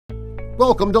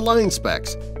Welcome to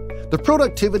Linespex, the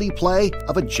productivity play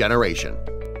of a generation.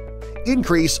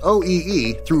 Increase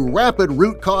OEE through rapid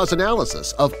root cause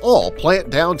analysis of all plant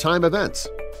downtime events.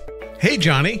 Hey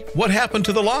Johnny, what happened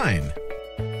to the line?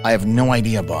 I have no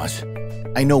idea, boss.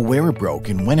 I know where it broke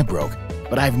and when it broke,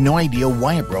 but I have no idea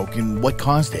why it broke and what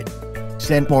caused it.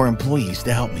 Send more employees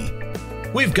to help me.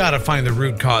 We've got to find the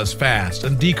root cause fast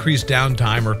and decrease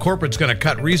downtime or corporate's going to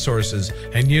cut resources,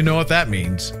 and you know what that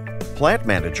means. Plant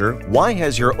manager, why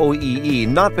has your OEE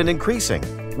not been increasing?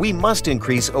 We must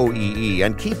increase OEE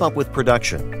and keep up with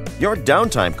production. Your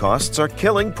downtime costs are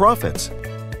killing profits.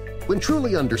 When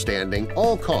truly understanding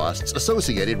all costs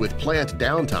associated with plant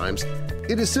downtimes,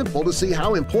 it is simple to see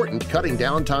how important cutting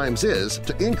downtimes is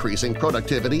to increasing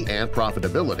productivity and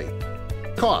profitability.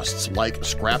 Costs like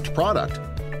scrapped product,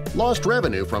 lost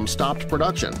revenue from stopped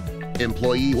production,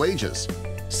 employee wages,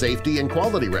 safety and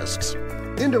quality risks.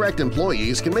 Indirect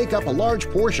employees can make up a large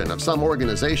portion of some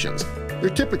organizations. They're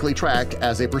typically tracked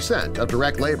as a % of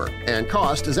direct labor, and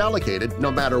cost is allocated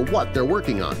no matter what they're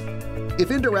working on.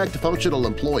 If indirect functional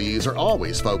employees are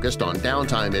always focused on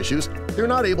downtime issues, they're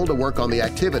not able to work on the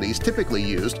activities typically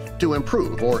used to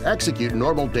improve or execute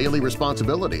normal daily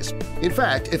responsibilities. In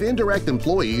fact, if indirect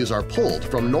employees are pulled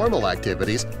from normal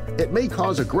activities, it may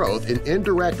cause a growth in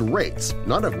indirect rates,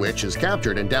 none of which is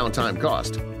captured in downtime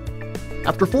cost.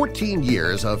 After 14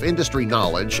 years of industry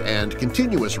knowledge and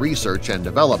continuous research and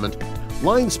development,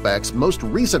 Linespex's most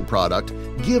recent product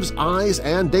gives eyes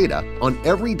and data on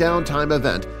every downtime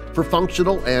event for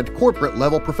functional and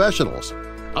corporate-level professionals.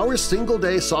 Our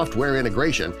single-day software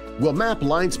integration will map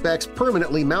Linespex's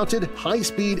permanently mounted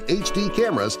high-speed HD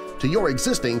cameras to your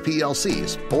existing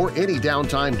PLCs or any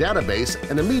downtime database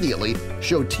and immediately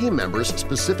show team members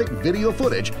specific video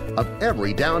footage of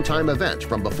every downtime event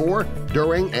from before,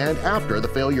 during, and after the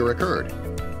failure occurred.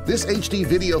 This HD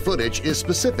video footage is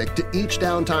specific to each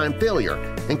downtime failure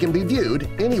and can be viewed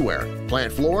anywhere –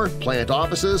 plant floor, plant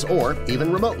offices, or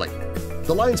even remotely.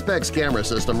 The Linespex camera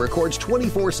system records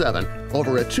 24/7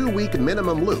 over a 2-week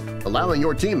minimum loop, allowing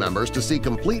your team members to see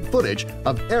complete footage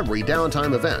of every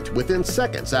downtime event within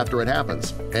seconds after it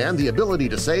happens, and the ability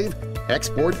to save,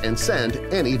 export, and send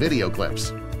any video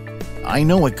clips. I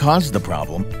know what caused the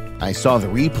problem. I saw the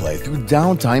replay through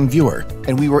Downtime Viewer,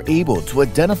 and we were able to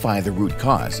identify the root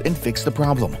cause and fix the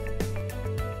problem.